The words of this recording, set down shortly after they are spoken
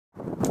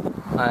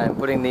I'm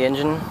putting the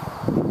engine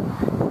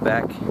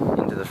back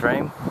into the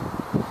frame,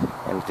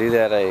 and to do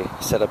that I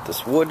set up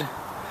this wood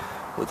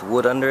with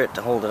wood under it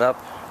to hold it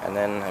up, and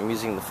then I'm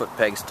using the foot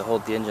pegs to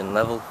hold the engine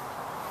level,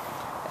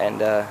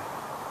 and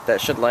that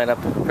should line up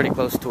pretty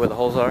close to where the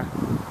holes are.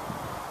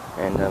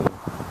 And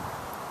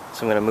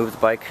so I'm going to move the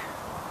bike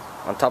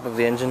on top of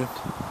the engine,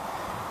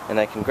 and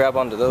I can grab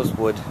onto those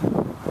wood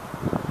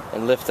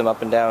and lift them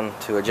up and down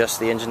to adjust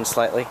the engine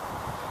slightly.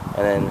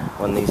 And then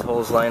when these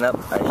holes line up,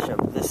 I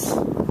shove this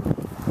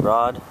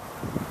rod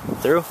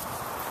through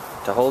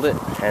to hold it,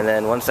 and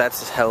then once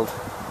that's held,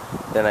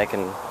 then I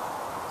can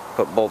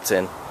put bolts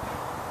in,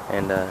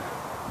 and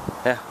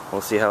yeah,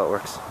 we'll see how it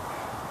works.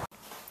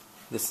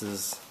 This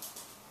is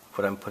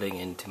what I'm putting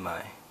into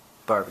my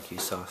barbecue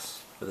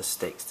sauce for the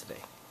steaks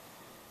today.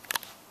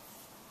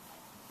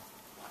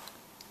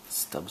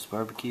 Stubbs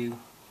barbecue,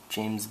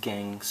 James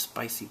Gang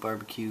spicy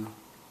barbecue,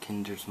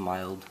 Kinder's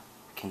mild,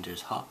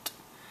 Kinder's hot,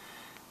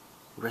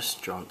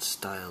 restaurant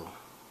style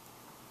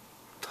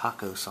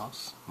taco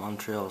sauce,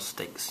 Montreal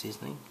steak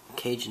seasoning,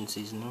 Cajun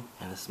seasoning,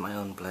 and this is my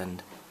own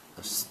blend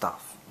of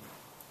stuff.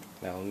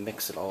 Now I'll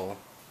mix it all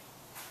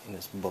in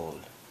this bowl.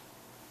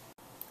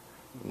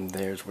 And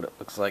there's what it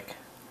looks like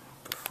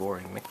before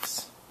I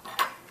mix.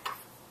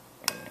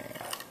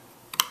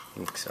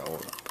 Mix it all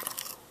up.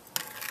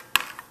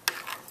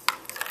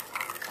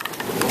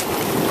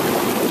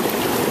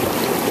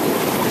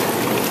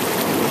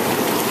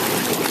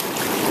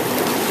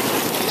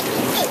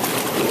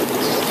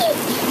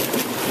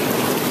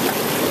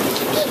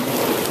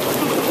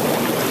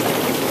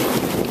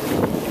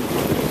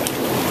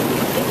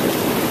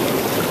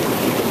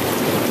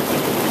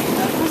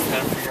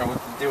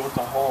 With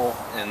the hole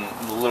and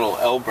the little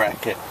L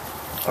bracket.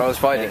 Oh, it's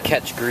probably to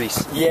catch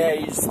grease. Yeah,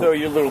 you just throw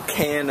your little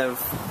can of,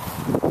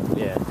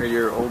 or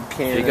your old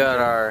can. We got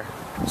our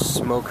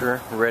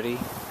smoker ready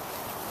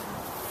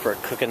for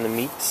cooking the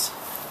meats.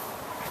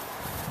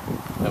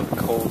 Have the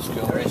coals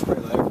going.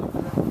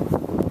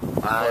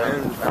 I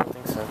don't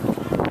think so.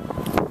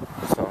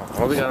 So,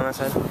 what we got on that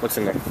side? What's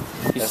in there?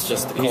 That's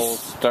just the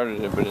coals. He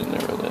started it, but it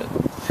never lit.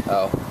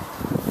 Oh.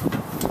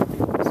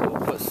 So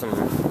we'll put some.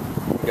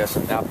 We got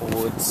some apple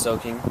wood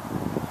soaking.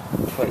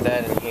 Put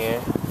that in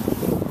here.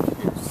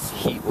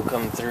 Heat will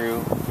come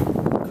through,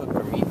 cook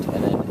our meat,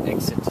 and then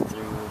exit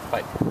through the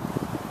pipe.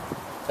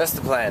 That's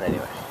the plan,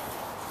 anyway.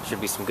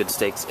 Should be some good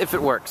steaks if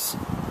it works.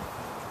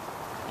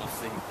 We'll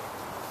see.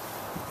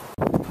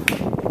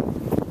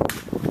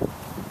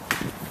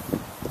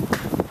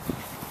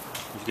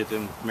 Did you get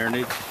them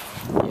marinades?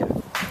 Yeah.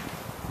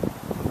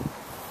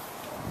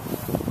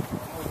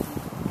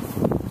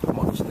 I'm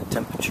watching the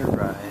temperature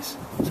rise.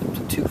 It's up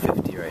to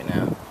 250 right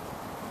now.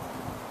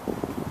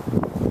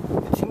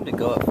 It seemed to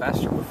go up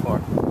faster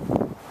before.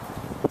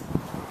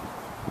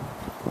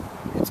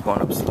 It's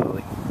going up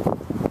slowly.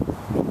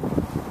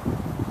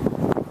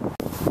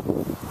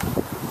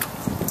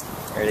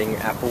 Adding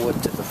your apple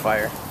wood to the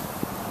fire.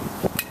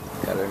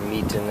 Got our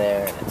meat in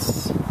there, and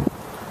it's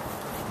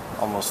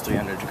almost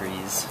 300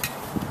 degrees.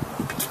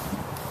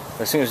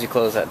 As soon as you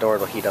close that door,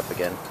 it'll heat up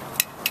again.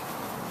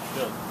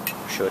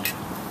 Should.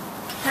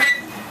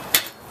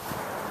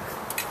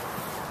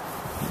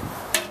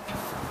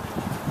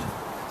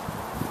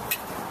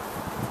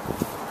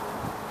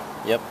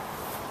 Yep.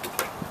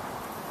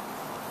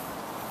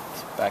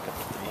 It's back up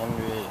to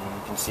 300, and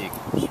you can see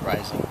it's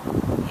rising.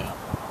 Yeah.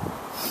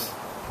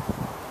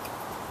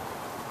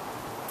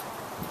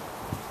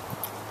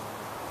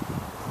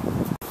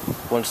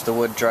 Once the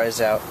wood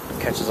dries out,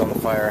 catches on the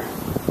fire,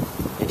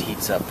 it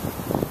heats up.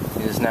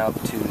 It is now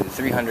up to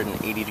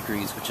 380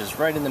 degrees, which is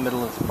right in the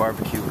middle of the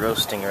barbecue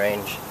roasting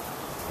range.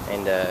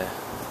 And yeah,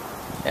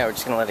 we're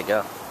just gonna let it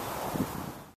go.